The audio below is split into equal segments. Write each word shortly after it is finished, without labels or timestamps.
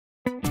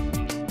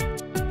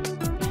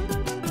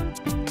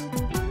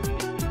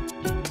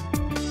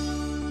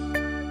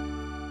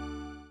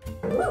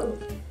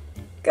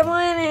Good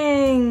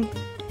morning!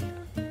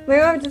 My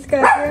mom just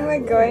got here and we're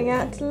going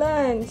out to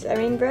lunch. I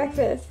mean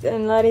breakfast.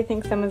 And Lottie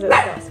thinks someone's at the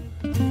house.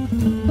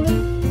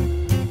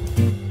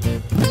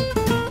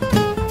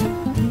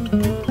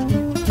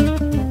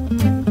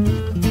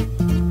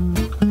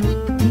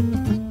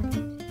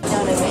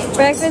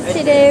 Breakfast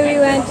today we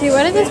went to,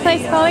 what is this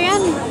place called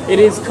again? It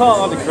is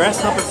called the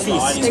Grasshopper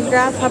Feast. The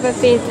Grasshopper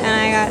Feast, and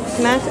I got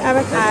smashed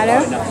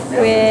avocado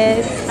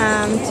with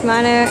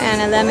tomato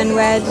and a lemon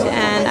wedge,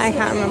 and I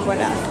can't remember what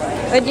else.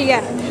 What'd you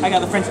get? I got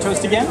the French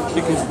toast again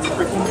because it's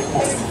freaking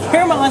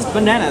caramelized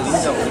bananas.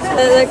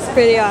 It looks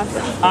pretty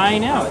awesome. I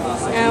know.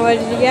 And what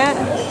did you get?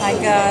 I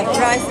got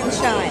rice and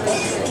shine,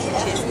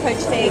 which is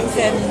poached eggs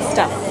and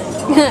stuff.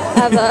 So good.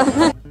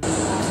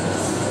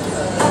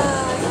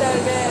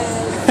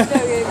 So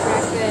good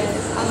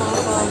breakfast. I'm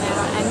all full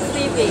now and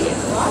sleepy.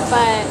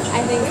 But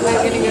I think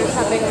we're going to go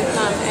shopping with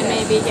Mom and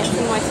maybe get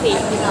some more tea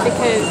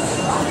because...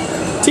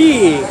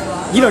 Tea!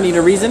 You don't need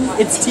a reason,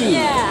 it's tea.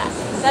 Yeah,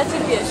 that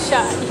should be a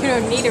shot. You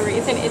don't need a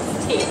reason, it's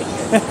tea.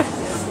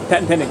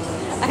 Patent pending.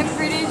 I'm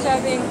pretty sure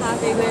being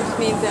half English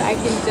means that I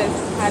can just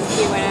have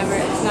tea whenever.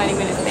 It's not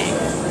even a thing.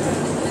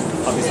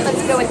 Obviously.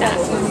 Let's go with that.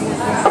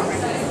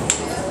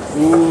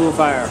 Ooh,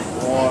 fire.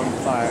 Warm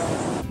fire.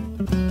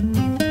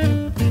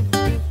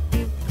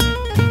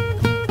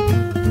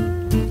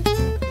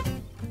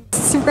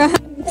 Run,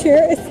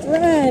 tourist,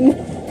 run.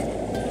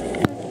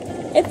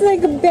 It's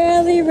like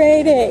barely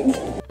raining.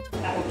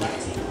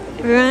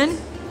 Everyone,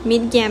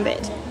 meet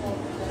Gambit.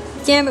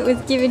 Gambit was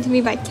given to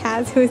me by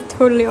Cazz, who is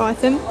totally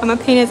awesome. I'm gonna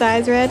paint his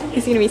eyes red.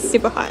 He's gonna be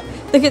super hot.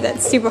 Look at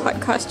that super hot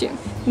costume.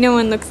 No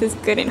one looks as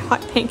good in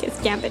hot pink as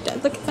Gambit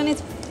does. Look, it's on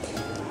his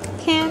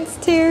pants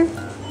too.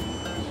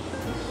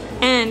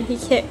 And he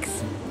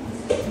kicks.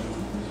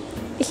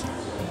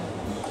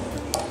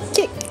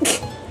 Kick.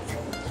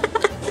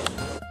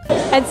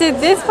 And so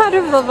this part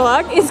of the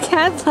vlog is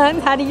Cazz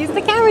learns how to use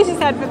the camera she's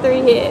had for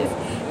 3 years.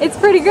 It's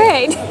pretty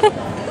great.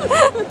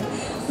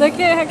 Look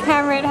at her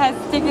camera, it has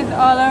stickers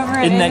all over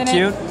it. Isn't that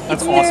cute?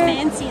 That's awesome.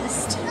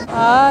 Fanciest.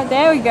 Oh,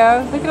 there we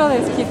go. Look at all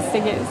those cute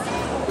stickers.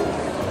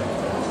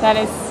 That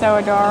is so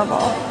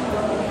adorable.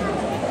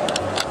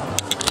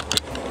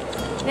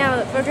 Now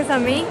let's focus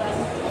on me.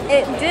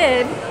 It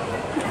did.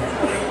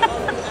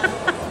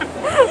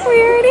 We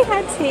already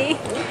had tea.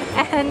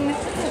 And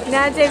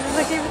now James is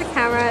looking for the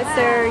camera,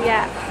 so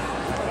yeah.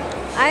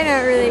 I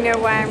don't really know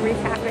why I'm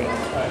recapping.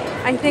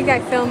 I think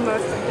I filmed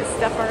most of this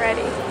stuff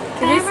already.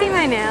 Did you see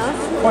my nails?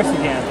 Of course you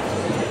can.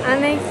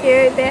 Aren't they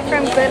cute? They're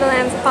from Glitter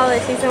Lamb's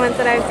Polish. These are the ones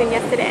that I was doing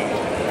yesterday.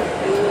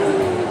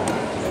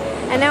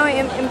 And now we're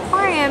in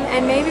Emporium,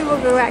 and maybe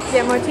we'll go back to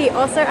get more tea.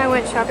 Also, I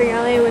went shopping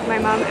earlier with my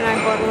mom, and I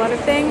bought a lot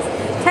of things.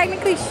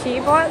 Technically, she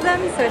bought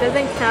them, so it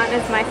doesn't count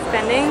as my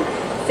spending.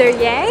 So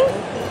yay!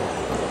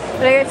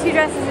 But I got 2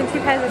 dresses and 2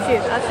 pairs of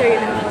shoes. I'll show you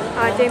them.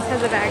 James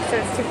has a bag, so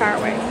it's too far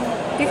away.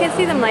 You can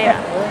see them later.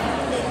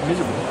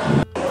 Miserable.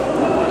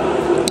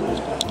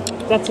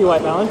 That's your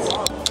white balance.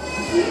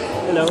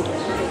 Hello.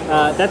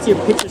 That's your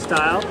picture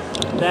style.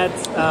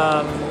 That's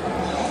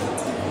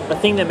a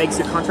thing that makes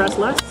your contrast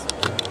less.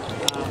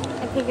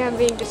 I think I'm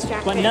being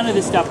distracted. But none of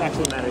this stuff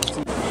actually matters.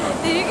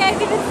 Did you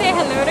guys even say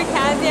hello to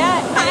Cazz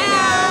yet?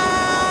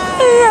 Hello.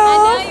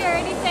 And now you're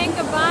already saying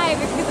goodbye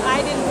because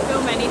I didn't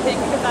film anything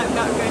because I'm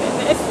not good at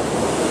this.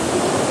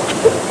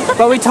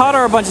 But we taught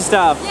her a bunch of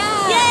stuff.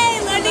 Yeah. Yay,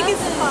 learning is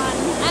fun.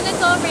 And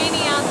it's all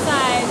rainy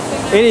outside.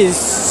 So It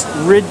is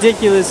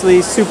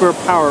ridiculously super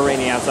power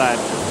rainy outside.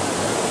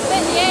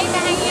 But yay for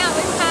hanging out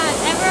with Cazz.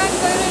 Everyone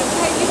go to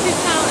her YouTube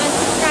channel and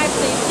subscribe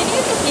please. Can you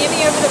even hear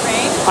me over the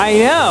rain?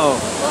 I know.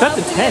 That's I'll put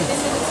it intense. in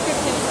the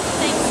description.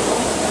 Thanks.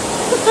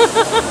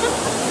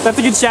 That's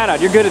a good shout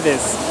out. You're good at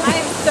this. I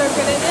am so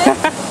good at this.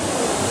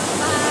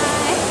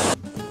 Bye.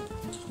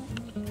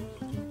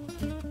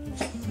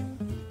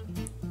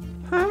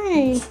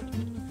 Hi.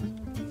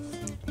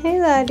 Hey,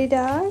 laddie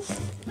dog.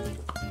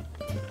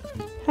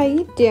 How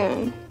you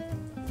doing?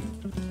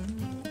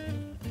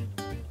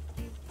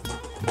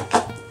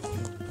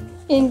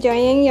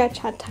 Enjoying your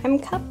chat time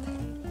cup?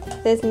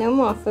 There's no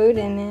more food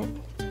in it.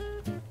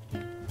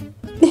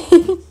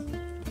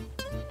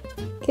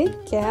 Good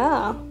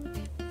girl.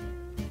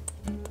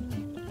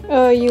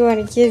 Oh, you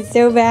want to kiss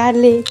so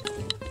badly.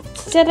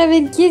 Shut up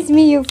and kiss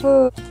me, you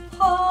fool.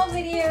 Whole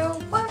video.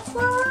 What?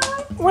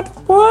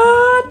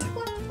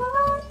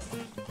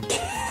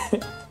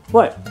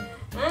 What?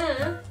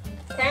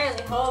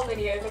 Apparently whole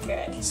videos are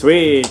good.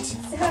 Sweet.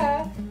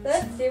 So,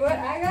 let's see what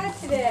I got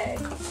today.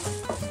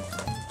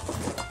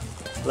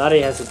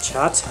 Lottie has a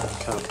cha time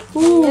cup.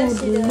 Ooh, Yes,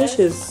 she does.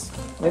 delicious.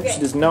 Nope, Okay. she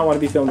does not want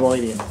to be filmed while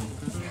eating.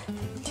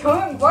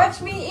 Don't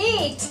watch me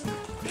eat!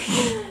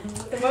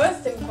 The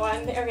most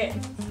important thing, okay,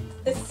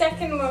 the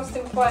second most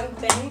important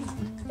thing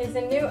is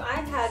a new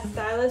iPad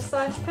stylus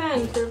 /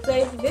 pen to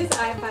replace this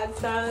iPad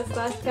stylus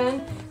 /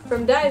 pen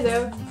from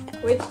Daiso,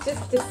 which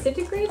just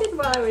disintegrated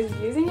while I was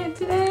using it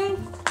today.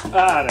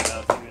 I don't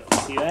know if you really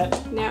see that.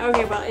 No,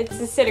 okay, well, it's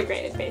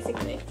disintegrated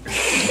basically.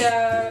 So,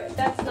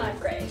 that's not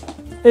great.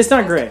 It's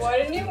not great. I bought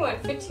a new one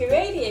for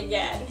 $2.80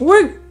 again.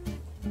 Woo!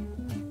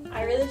 I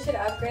I really should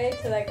upgrade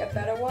to like a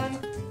better one.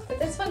 But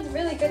this one's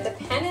really good. The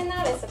pen in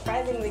that is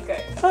surprisingly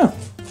good. Oh.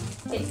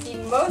 Okay, the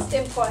most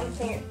important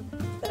thing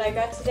that I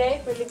got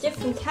today was a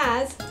gift from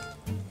Cazz.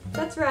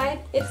 That's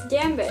right, it's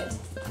Gambit.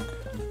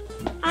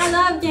 I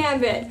love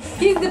Gambit.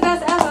 He's the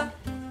best ever.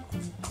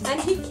 And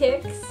he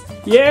kicks.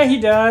 Yeah, he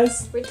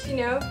does. Which, you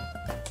know,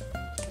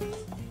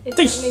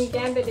 it's something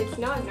Gambit is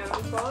not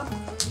known for.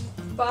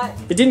 But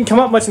it didn't come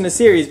up much in the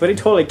series, but he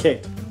totally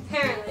kicked.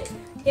 Apparently.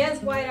 He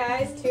has white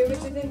eyes too, which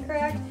is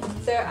incorrect.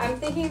 So I'm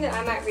thinking that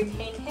I might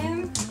repaint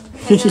him.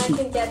 And then I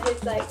can get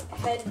his like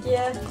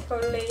headgear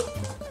totally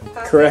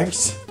perfect.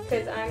 Correct.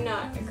 Because I'm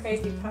not a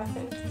crazy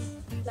person.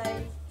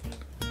 Like,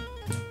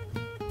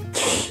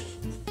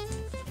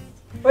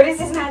 what is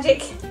this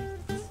magic?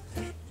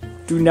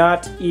 Do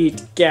not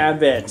eat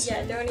Gambit.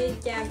 Yeah, don't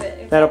eat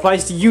Gambit. That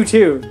applies to you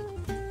too.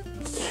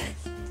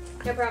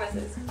 No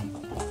promises.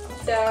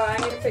 So I'm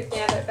going to put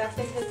Gambit back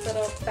in his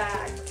little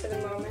bag for the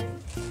moment.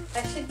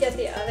 I should get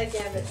the other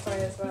Gambit toy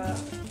as well.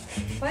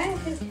 Why are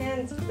his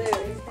hands blue?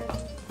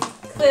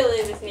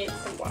 Clearly this needs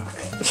some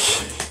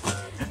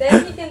work.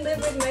 Then he can live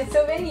with my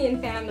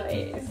Sylvanian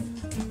families.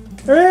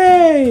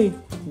 Hooray!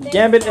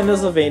 Gambit and the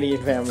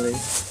Sylvanian family.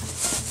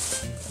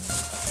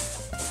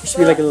 It should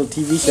be like a little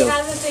TV show. He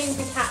has a thing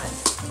for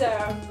cats, so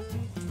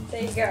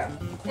there you go.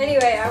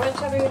 Anyway, I went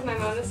shopping with my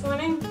mom this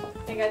morning.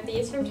 I got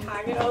these from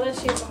Target. All the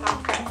shoes were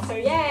half price, so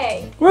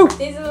yay! Woo!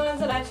 These are the ones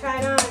that I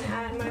tried on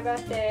at my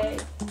birthday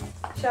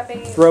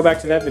shopping. Throwback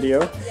to that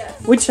video.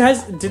 Yes. Which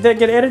did that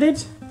get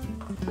edited?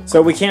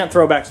 So we can't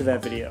throw back to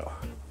that video.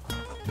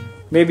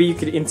 Maybe you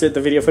could insert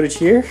the video footage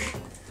here?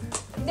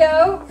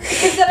 No,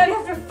 because then I'd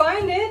have to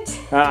find it.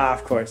 Ah,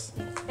 of course.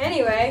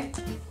 Anyway,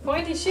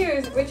 pointy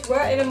shoes, which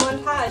were in a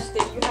montage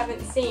that you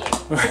haven't seen.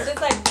 So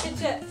just like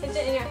picture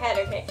in your head,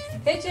 okay?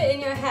 Picture in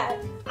your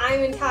head, I'm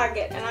in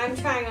Target and I'm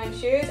trying on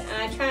shoes and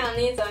I try on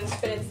these ones,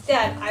 but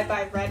instead I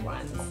buy red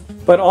ones.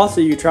 But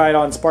also you tried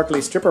on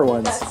sparkly stripper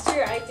ones. That's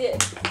true, I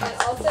did.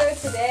 And also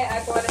today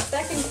I bought a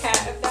second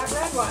pair of that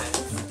red one.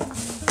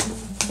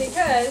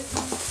 Because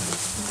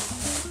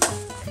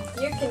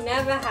you can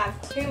never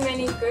have too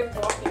many good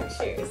walking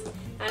shoes.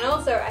 And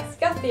also, I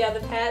scuffed the other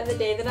pair the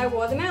day that I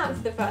wore them out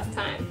for the first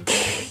time.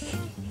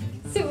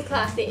 Super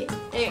classy.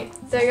 Anyway,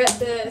 so I got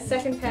the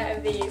second pair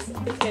of these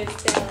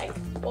because they're like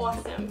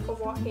awesome for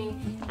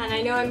walking. And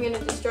I know I'm going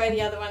to destroy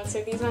the other ones,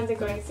 so these ones are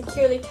going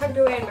securely tucked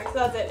away in my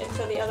closet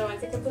until the other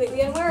ones are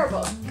completely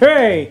unwearable.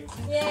 Hooray!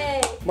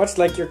 Yay! Much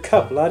like your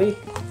cup, Lottie.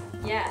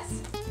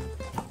 Yes.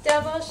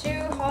 Double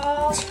shoe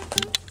haul.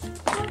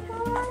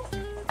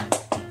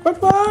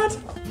 What?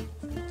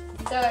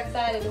 So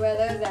excited to wear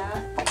those out.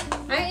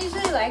 I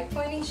usually like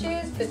pointy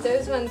shoes, but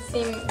those ones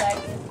seem like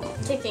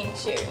kicking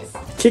shoes.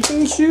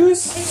 Kicking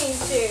shoes? Kicking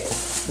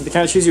shoes. The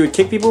kind of shoes you would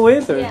kick people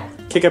with, or yeah.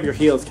 Kick up your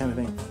heels kind of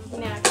thing?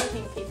 No,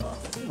 kicking people.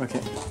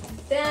 Okay.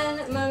 Then,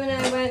 the moment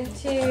I went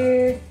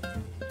to,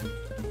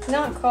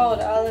 not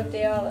called Olive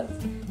de Olive.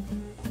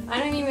 I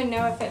don't even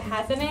know if it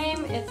has a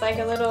name. It's like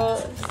a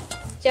little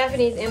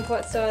Japanese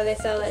import store. They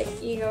sell like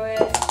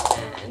egoist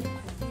and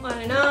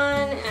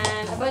on,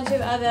 and a bunch of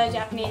other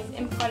Japanese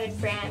imported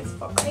brands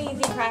for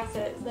crazy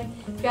prices. Like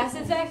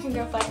dresses there can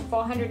go for like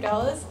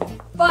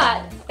 $400,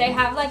 but they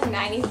have like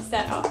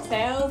 90% off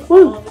sales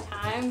all the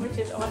time, which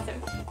is awesome.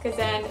 Because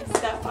then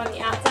stuff on the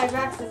outside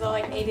racks is all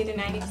like 80 to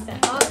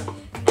 90% off,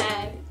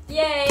 and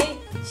yay,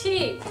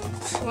 cheap.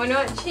 Well,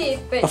 not cheap,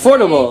 but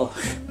affordable.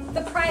 Yay,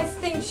 the price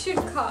things should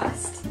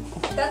cost.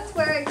 That's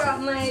where I got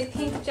my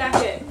pink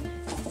jacket.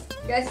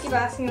 You guys keep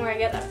asking where I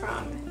get that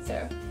from,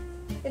 so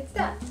it's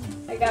that.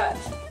 I got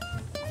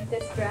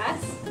this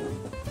dress.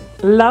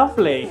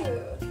 Lovely.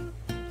 Ooh.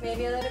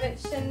 Maybe a little bit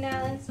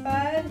Chanel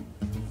inspired.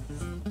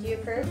 Do you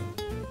approve?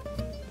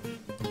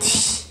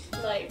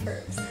 Lottie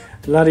approves.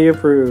 Lottie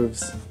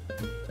approves.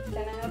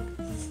 Can I help?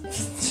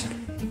 So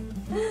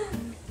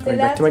Going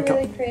back that's to my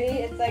really pretty.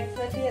 It's like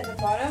flippy at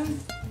the bottom.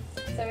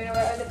 So I'm going to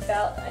wear it with a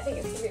belt. I think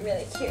it's going to be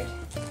really cute.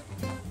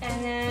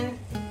 And then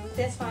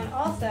this one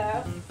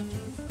also,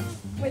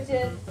 which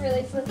is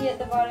really flippy at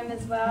the bottom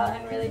as well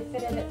and really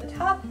fitted at the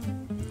top.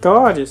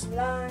 Gorgeous.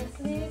 Long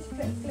sleeves,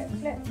 flip, flip,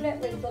 flip,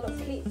 flip with little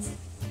pleats.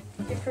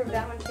 You approve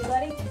that one too,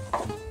 Letty?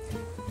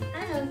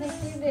 I don't think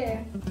you do.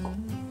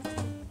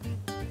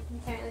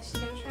 Apparently she's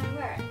going to try and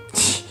wear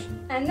it.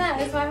 And that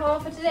is my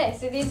haul for today.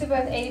 So these are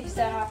both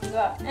 80% off as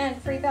well.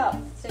 And free belt.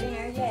 So, you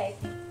know, yay.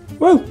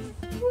 Woo!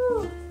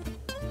 Woo!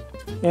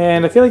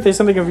 And I feel like there's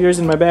something of yours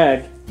in my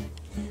bag.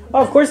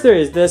 Oh, of course there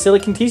is. The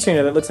silicone tea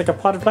strainer that looks like a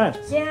potted plant.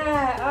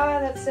 Yeah. Oh,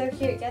 that's so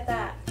cute. Get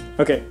that.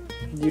 Okay.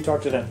 You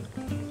talk to them.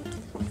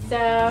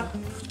 So,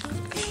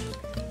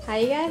 how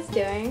you guys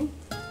doing?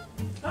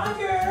 I'm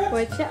good.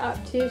 What you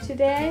up to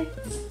today?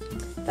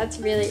 That's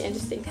really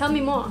interesting. Tell me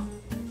more.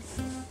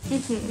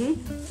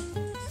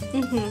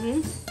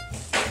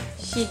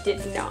 She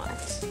did not.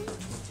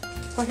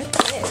 What a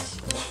bitch.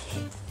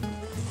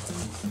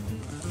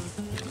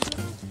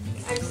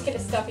 I'm just gonna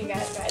stop you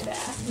guys right there.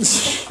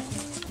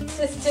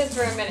 just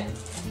for a minute.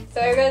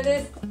 So I got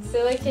this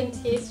silicone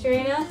tea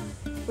strainer,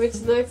 which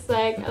looks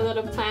like a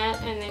little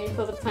plant, and then you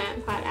pull the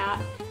plant pot out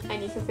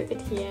and you can put the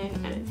tea in,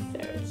 and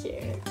it's so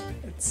cute.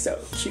 It's so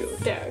cute.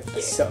 So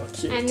cute. So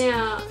cute. And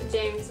now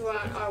James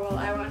won't, or well,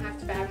 I won't have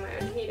to bag my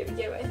own tea to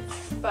begin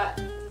with. But,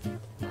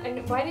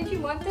 and why did you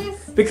want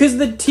this? Because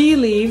the tea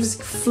leaves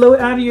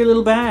float out of your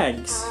little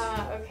bags.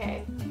 Ah,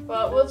 okay.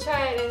 Well, we'll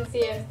try it and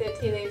see if the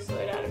tea leaves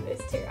float out of this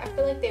too. I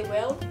feel like they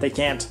will. They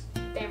can't.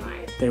 They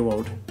might. They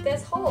won't.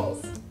 There's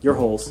holes. Your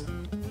holes.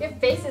 Your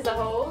face is a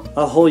hole.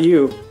 A hole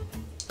you.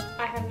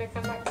 I have no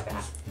comeback to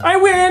that. I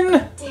win!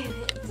 Damn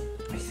it.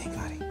 What do you think,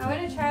 Lottie? I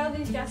want to try all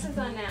these dresses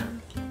on now.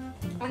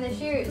 And the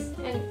shoes.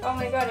 And oh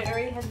my god, it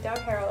already has dog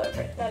hair all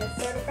over it. That is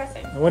so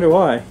depressing. I wonder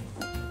why.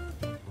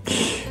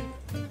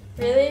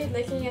 Really?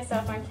 Licking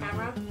yourself on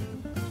camera?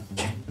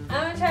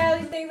 I'm gonna try all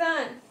these things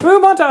on.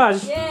 Woo,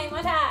 montage! Yay,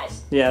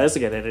 montage! Yeah, this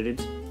will get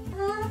edited.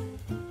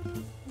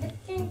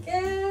 Looking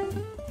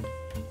good.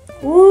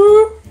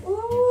 Woo!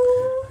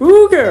 Ooh.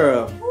 Woo,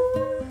 girl!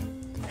 Ooh.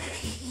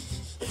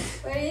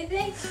 What do you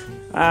think?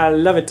 I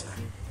love it.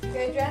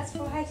 Good dress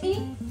for high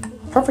tea?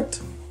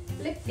 Perfect.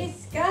 Flippy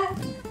skirt.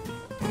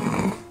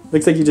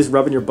 Looks like you're just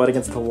rubbing your butt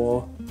against the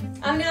wall.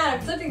 I'm not,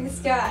 I'm flipping the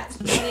skirt.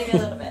 Maybe a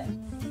little bit.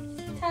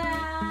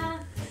 Ta-da!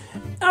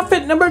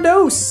 Outfit number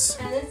dos.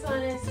 And this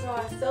one is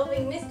for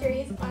solving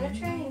mysteries on a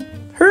train.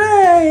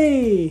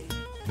 Hooray!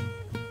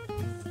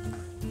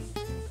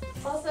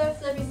 Also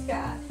flippy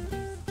skirt.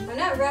 I'm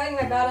not rubbing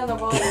my butt on the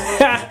wall.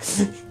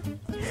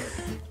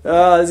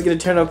 Oh, this is gonna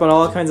turn up on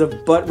all kinds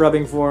of butt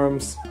rubbing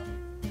forums.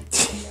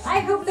 I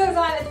hope those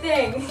aren't a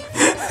thing.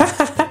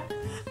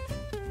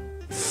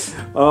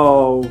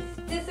 Oh.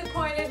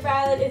 Disappointed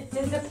Violet is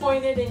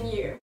disappointed in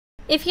you.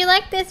 If you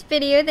like this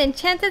video, then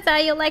chances are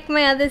you'll like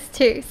my others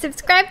too.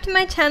 Subscribe to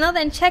my channel,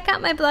 then check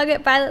out my blog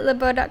at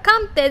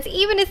violetlebeaux.com. There's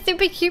even a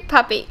super cute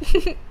puppy.